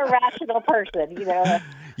 I'm a more rational person,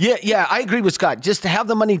 Yeah, I agree with Scott. Just to have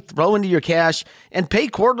the money throw into your cash and pay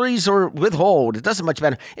quarterlies or withhold, it doesn't much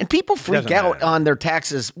matter. And people freak Doesn't out matter. on their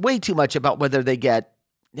taxes way too much about whether they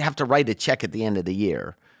have to write a check at the end of the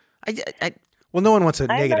year. Well, no one wants a I'm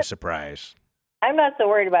negative not- surprise. I'm not so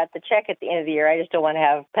worried about the check at the end of the year. I just don't want to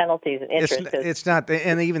have penalties and interest. It's not,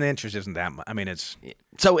 and even the interest isn't that much. I mean, it's...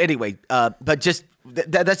 So anyway, but just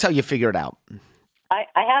that's how you figure it out.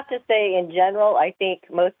 I have to say, in general, I think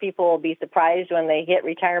most people will be surprised when they hit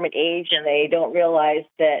retirement age and they don't realize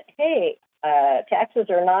that, hey, taxes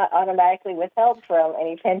are not automatically withheld from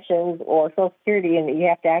any pensions or Social Security, and that you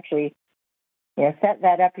have to actually set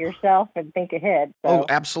that up yourself and think ahead. So. Oh,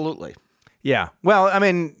 absolutely. Yeah. Well, I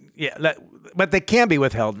mean, but they can be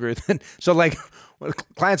withheld, Ruth. So, like,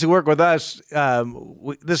 clients who work with us,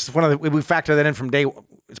 this is one of we factor that in from day.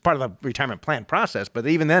 It's part of the retirement plan process. But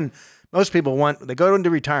even then, most people they go into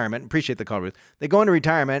retirement. Appreciate the call, Ruth. They go into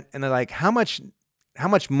retirement and they're like, how much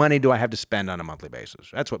money do I have to spend on a monthly basis?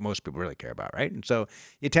 That's what most people really care about, right? And so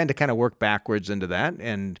you tend to kind of work backwards into that,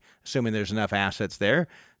 and assuming there's enough assets there,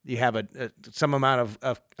 you have some amount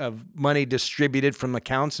of money distributed from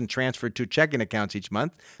accounts and transferred to checking accounts each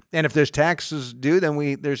month. And if there's taxes due, then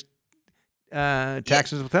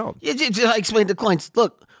taxes withheld. I explained to clients,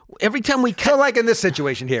 look, every time we So like in this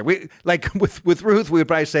situation here, we like with Ruth, we would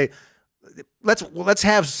probably say, let's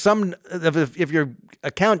have some, if your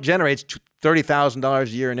account generates $30,000 a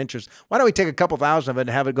year in interest, why don't we take a couple thousand of it and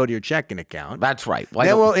have it go to your checking account? That's right.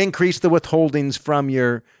 Then we'll increase the withholdings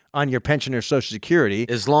on your pension or Social Security.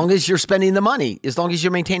 As long as you're spending the money, as long as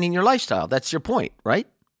you're maintaining your lifestyle. That's your point, right?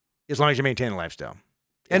 As long as you maintain a lifestyle.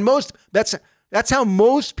 And that's how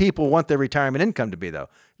most people want their retirement income to be, though.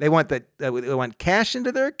 They want they want cash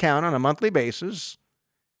into their account on a monthly basis,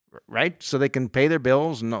 right? So they can pay their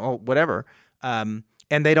bills and whatever. And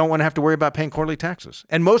they don't want to have to worry about paying quarterly taxes.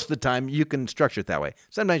 And most of the time, you can structure it that way.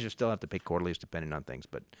 Sometimes you still have to pay quarterlies depending on things,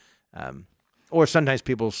 but or sometimes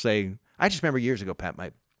people say, I just remember years ago, Pat,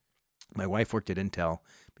 my wife worked at Intel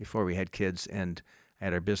before we had kids, and I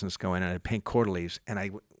had our business going, and I paid quarterlies,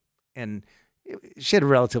 and she had a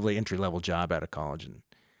relatively entry-level job out of college,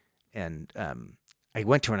 and I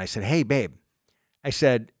went to her and I said, hey, babe, I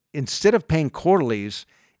said, instead of paying quarterlies,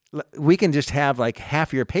 we can just have like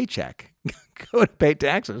half your paycheck go to pay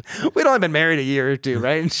taxes. We'd only been married a year or two,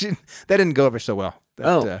 right? And that didn't go over so well.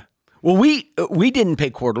 Well, we didn't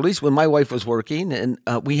pay quarterlies when my wife was working, and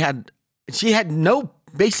she had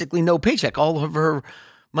basically no paycheck. All of her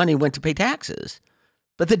money went to pay taxes.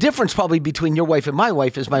 But the difference probably between your wife and my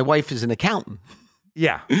wife is my wife is an accountant.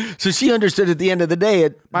 Yeah. So she understood at the end of the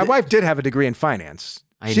day. My wife did have a degree in finance.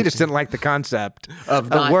 She just didn't like the concept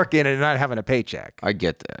of working and not having a paycheck. I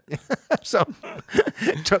get that. So,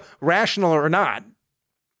 rational or not,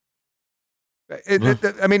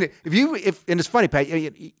 I mean, and it's funny, Pat.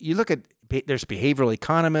 You look at there's behavioral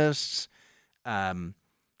economists.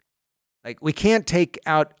 Like we can't take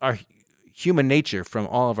out our human nature from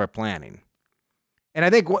all of our planning. And I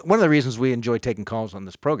think one of the reasons we enjoy taking calls on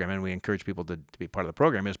this program, and we encourage people to be part of the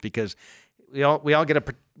program, is because we all get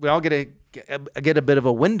a bit of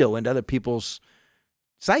a window into other people's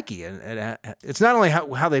psyche, and it's not only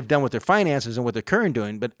how they've done with their finances and what they're currently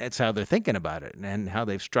doing, but it's how they're thinking about it and how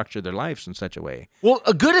they've structured their lives in such a way. Well,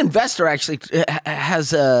 a good investor actually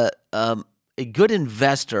has a good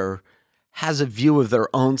investor has a view of their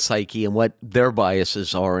own psyche and what their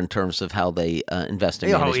biases are in terms of how they invest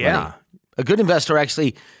in manage money. A good investor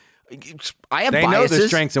actually, I have biases. They know their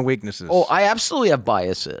strengths and weaknesses. Oh, I absolutely have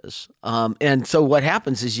biases. And so what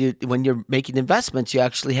happens is when you're making investments, you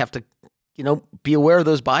actually have to, be aware of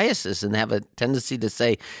those biases and have a tendency to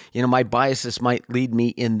say, my biases might lead me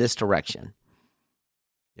in this direction.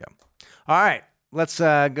 Yeah. All right. Let's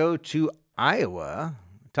go to Iowa.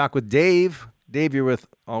 Talk with Dave. Dave, you're with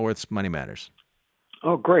Allworth's Money Matters.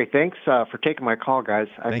 Oh, great. Thanks for taking my call, guys.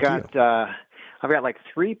 Thank you. I've got like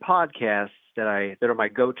 3 podcasts that are my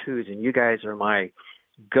go-tos, and you guys are my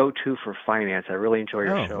go-to for finance. I really enjoy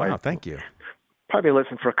your show. Wow, thank you. Probably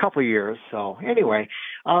listened for a couple of years. So anyway,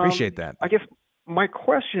 appreciate that. I guess my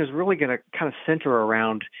question is really going to kind of center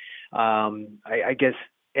around, I guess,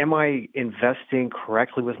 am I investing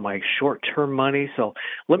correctly with my short-term money? So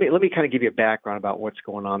let me kind of give you a background about what's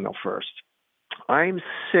going on though first. I'm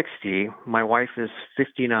 60. My wife is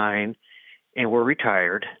 59, and we're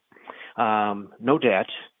retired. No debt.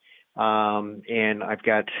 And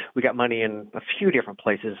we got money in a few different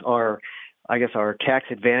places. Our tax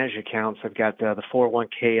advantage accounts, I've got the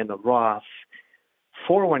 401k and the Roth.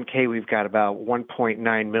 401k, we've got about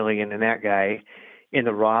 $1.9 million in that guy. In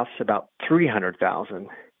the Roth's about $300,000.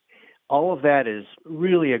 All of that is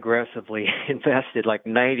really aggressively invested, like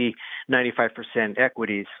 90, 95%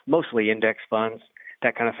 equities, mostly index funds,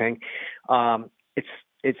 that kind of thing.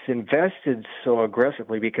 It's invested so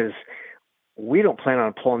aggressively because we don't plan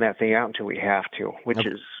on pulling that thing out until we have to, which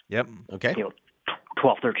is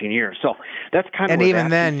 12, 13 years. So that's kind of. And even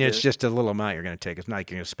then, it's just a little amount you're going to take. It's not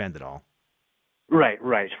like you're going to spend it all. Right,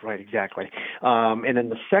 exactly. And then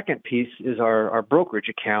the second piece is our brokerage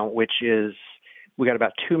account, which is we got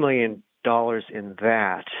about $2 million in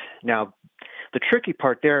that. Now, the tricky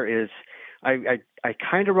part there is I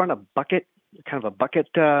kind of run a bucket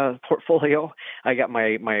portfolio. I got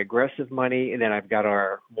my aggressive money, and then I've got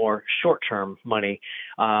our more short-term money.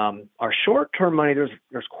 Our short-term money,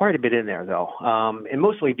 there's quite a bit in there, though, and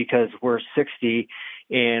mostly because we're 60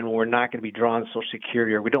 and we're not going to be drawing Social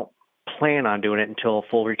Security, or we don't plan on doing it until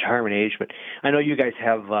full retirement age. But I know you guys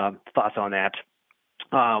have thoughts on that.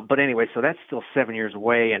 But anyway, so that's still 7 years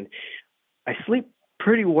away, and I sleep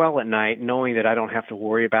pretty well at night knowing that I don't have to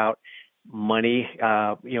worry about money,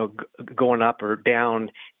 going up or down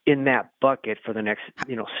in that bucket for the next,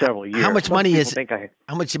 several years. How much money is in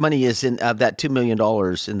that $2 million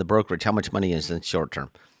in the brokerage? How much money is in short term?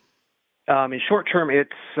 In short term, it's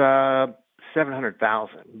 $700,000,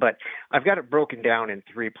 but I've got it broken down in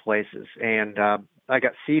three places. And I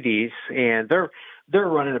got CDs, and they're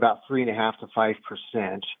running about 3.5 to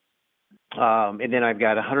 5%. And then I've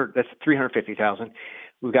got that's 350,000.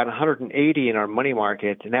 We've got 180 in our money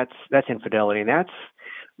market, and that's Infidelity, and that's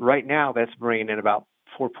right now that's bringing in about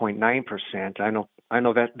 4.9%. I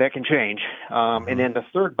know that can change. And then the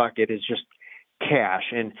third bucket is just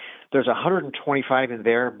cash, and there's 125 in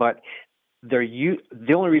there, but the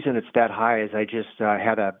only reason it's that high is I just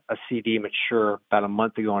had a CD mature about a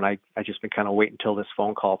month ago, and I just been kind of waiting until this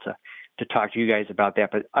phone call to talk to you guys about that.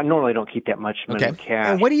 But I normally don't keep that much money in cash.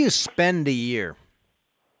 And what do you spend a year?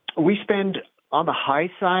 We spend on the high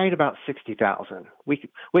side about $60,000.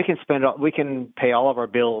 We can pay all of our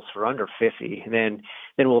bills for under $50, and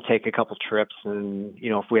then we'll take a couple trips, and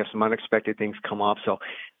if we have some unexpected things come up, so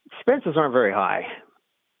expenses aren't very high.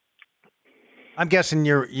 I'm guessing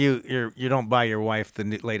you don't buy your wife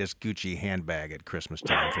the latest Gucci handbag at Christmas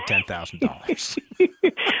time for $10,000.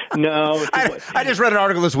 No, I just read an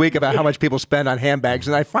article this week about how much people spend on handbags,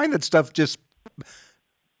 and I find that stuff just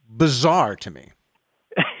bizarre to me.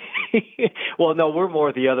 Well, no, we're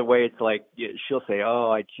more the other way. It's like she'll say,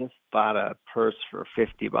 "Oh, I just bought a purse for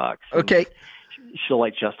 $50." Okay. She'll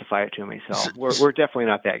justify it to me. So we're definitely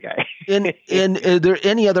not that guy. And are there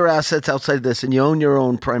any other assets outside of this? And you own your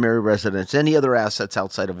own primary residence. Any other assets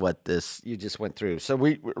outside of what this you just went through? So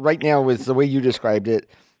right now, with the way you described it,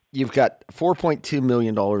 you've got $4.2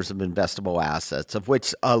 million of investable assets, of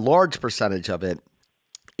which a large percentage of it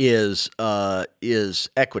is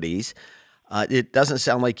equities. It doesn't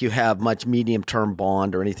sound like you have much medium-term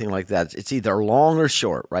bond or anything like that. It's either long or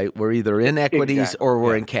short, right? We're either in equities or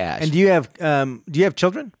we're in cash. And do you have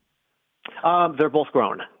children? They're both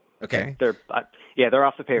grown. Okay. They're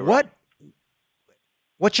off the payroll.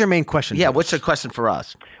 What's your main question? Yeah, what's the question for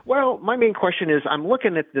us? Well, my main question is I'm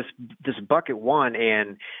looking at this bucket one,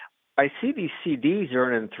 and I see these CDs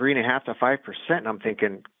earning 3.5 to 5%, and I'm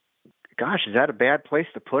thinking, gosh, is that a bad place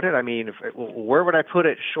to put it? I mean, where would I put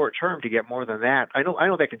it short term to get more than that? I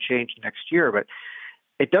know that can change next year, but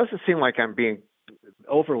it doesn't seem like I'm being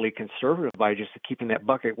overly conservative by just keeping that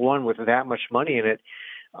bucket one with that much money in it.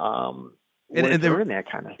 And they're in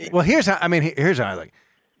that kind of thing. Well, here's how I look.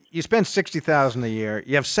 You spend $60,000 a year.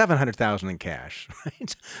 You have $700,000 in cash,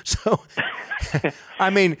 right? So, I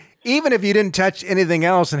mean, even if you didn't touch anything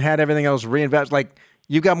else and had everything else reinvested,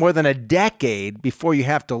 you've got more than a decade before you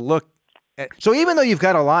have to look. So even though you've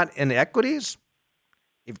got a lot in equities,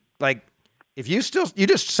 if you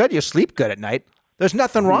just said you sleep good at night, there's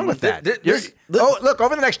nothing wrong with that. Look,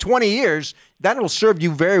 over the next 20 years, that will serve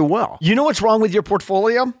you very well. You know what's wrong with your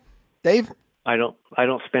portfolio, Dave? I don't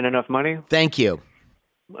spend enough money. Thank you.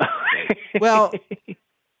 Well,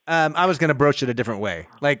 I was going to broach it a different way.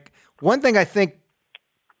 One thing I think,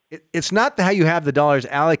 it's not how you have the dollars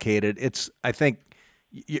allocated. It's, I think,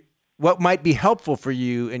 what might be helpful for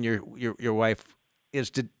you and your wife is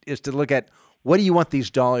to look at what do you want these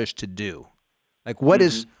dollars to do?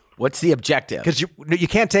 What's the objective? Because you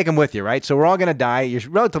can't take them with you, right? So we're all going to die. You're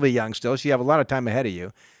relatively young still, so you have a lot of time ahead of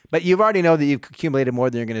you. But you already know that you've accumulated more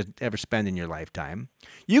than you're going to ever spend in your lifetime.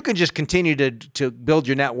 You can just continue to build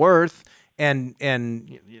your net worth and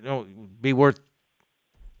be worth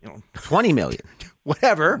 $20 million.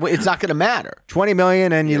 Whatever. It's not going to matter. $20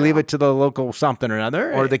 million, and you leave it to the local something or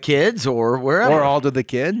another, or the kids, or wherever, or all to the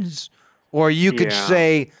kids. Or you could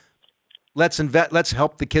say, let's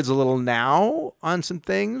help the kids a little now on some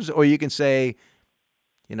things. Or you can say,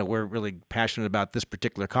 we're really passionate about this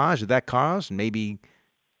particular cause or that cause, and maybe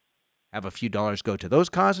have a few dollars go to those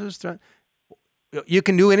causes. You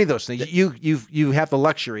can do any of those things. You have the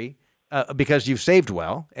luxury because you've saved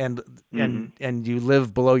well and you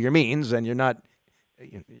live below your means, and you're not.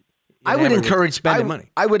 I would encourage spending money.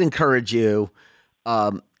 I would encourage you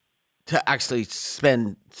to actually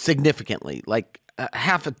spend significantly,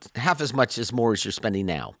 half as much as more as you're spending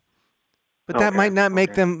now. But that might not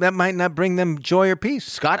make them. That might not bring them joy or peace.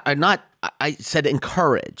 Scott, I said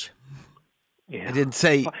encourage. Yeah. I didn't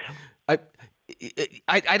say.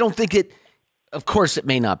 I don't think it. Of course, it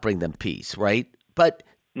may not bring them peace, right? But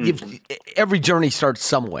every journey starts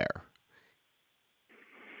somewhere.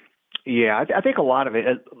 Yeah, I think a lot of it,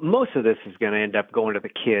 most of this is going to end up going to the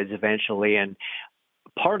kids eventually. And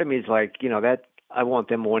part of me is that I want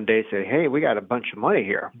them one day to say, hey, we got a bunch of money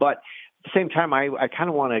here. But at the same time, I kind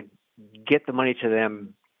of want to get the money to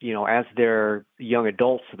them, as they're young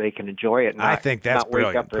adults so they can enjoy it. I think that's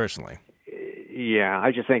brilliant, personally. Yeah,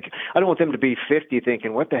 I just think I don't want them to be 50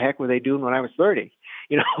 thinking, what the heck were they doing when I was 30,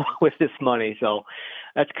 with this money. So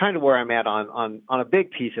that's kind of where I'm at on a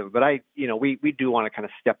big piece of it. But we do want to kind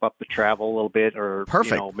of step up the travel a little bit, or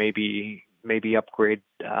perfect. Maybe maybe upgrade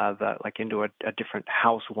into a different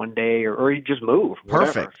house one day, or you just move.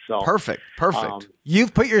 Perfect. Whatever. So, perfect.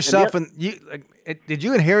 You've put yourself in. Did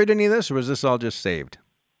you inherit any of this, or was this all just saved?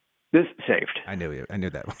 This saved. I knew you. I knew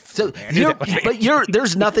that. So,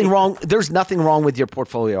 there's nothing wrong. There's nothing wrong with your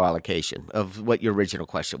portfolio allocation of what your original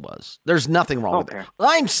question was. There's nothing wrong with it.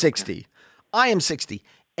 I'm 60. I am 60,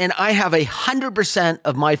 and I have 100%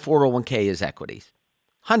 of my 401k is equities.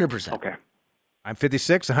 100%. Okay. I'm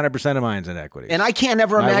 56. 100% of mine's in equities. And I can't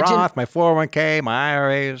ever imagine my Roth, my 401k, my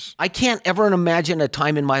IRAs. I can't ever imagine a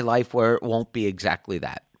time in my life where it won't be exactly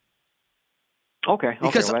that. Okay.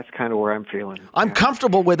 Because that's kind of where I'm feeling. I'm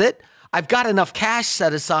comfortable with it. I've got enough cash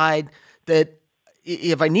set aside that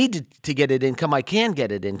if I need to get it income, I can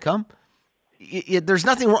get it income. There's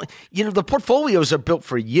nothing wrong. The portfolios are built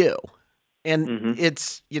for you, and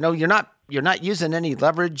it's you're not using any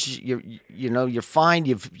leverage. You're fine.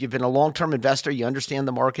 You've been a long-term investor. You understand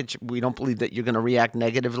the market. We don't believe that you're going to react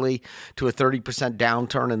negatively to a 30%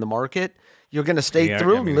 downturn in the market. You're going to stay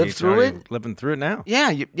through and live through it. Living through it now.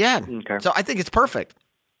 Yeah. Okay. So I think it's perfect.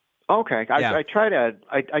 Okay. I try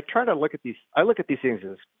to look at these. I look at these things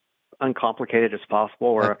as uncomplicated as possible.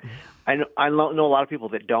 Or I know a lot of people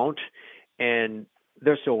that don't, and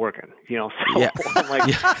they're still working. So I'm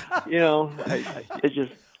like, it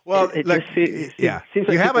just. Well, it seems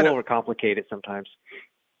like people overcomplicate it sometimes.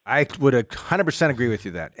 I would 100% agree with you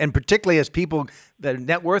that. And particularly as their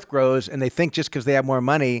net worth grows and they think just because they have more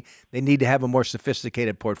money, they need to have a more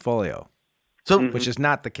sophisticated portfolio, which is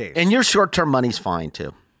not the case. And your short-term money's fine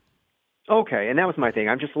too. Okay, and that was my thing.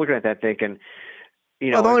 I'm just looking at that thinking,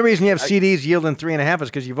 the only reason you have CDs yielding 3.5% is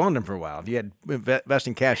because you've owned them for a while. If you had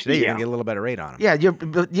investing cash today, you're going to get a little better rate on them. Yeah,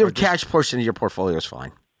 your cash portion of your portfolio is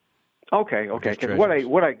fine. Okay. Because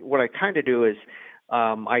what I kind of do is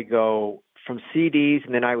I go from CDs,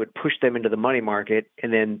 and then I would push them into the money market,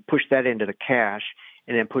 and then push that into the cash,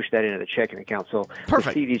 and then push that into the checking account. So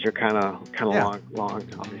perfect. The CDs are kind of long.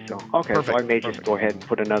 So perfect. So I may just go ahead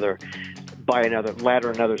and ladder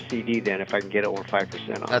another CD then if I can get over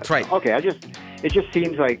 5% on. That's right. Okay. It just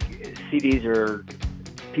seems like CDs are.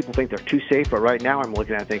 People think they're too safe, but right now I'm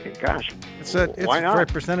looking at it thinking, gosh, why not? For a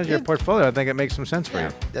percentage of your portfolio, I think it makes some sense for you.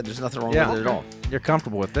 Yeah, there's nothing wrong with it at all. You're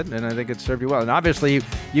comfortable with it, and I think it served you well. And obviously,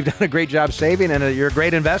 you've done a great job saving, and you're a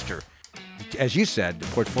great investor. As you said, the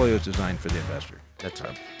portfolio is designed for the investor. That's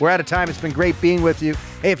right. We're out of time. It's been great being with you.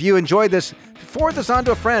 Hey, if you enjoyed this, forward this on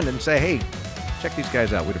to a friend and say, hey, check these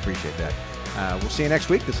guys out. We'd appreciate that. We'll see you next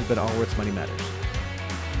week. This has been Allworth Money Matters.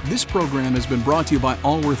 This program has been brought to you by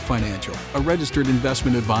Allworth Financial, a registered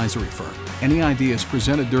investment advisory firm. Any ideas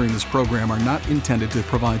presented during this program are not intended to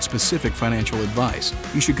provide specific financial advice.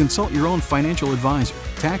 You should consult your own financial advisor,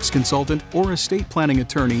 tax consultant, or estate planning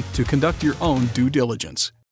attorney to conduct your own due diligence.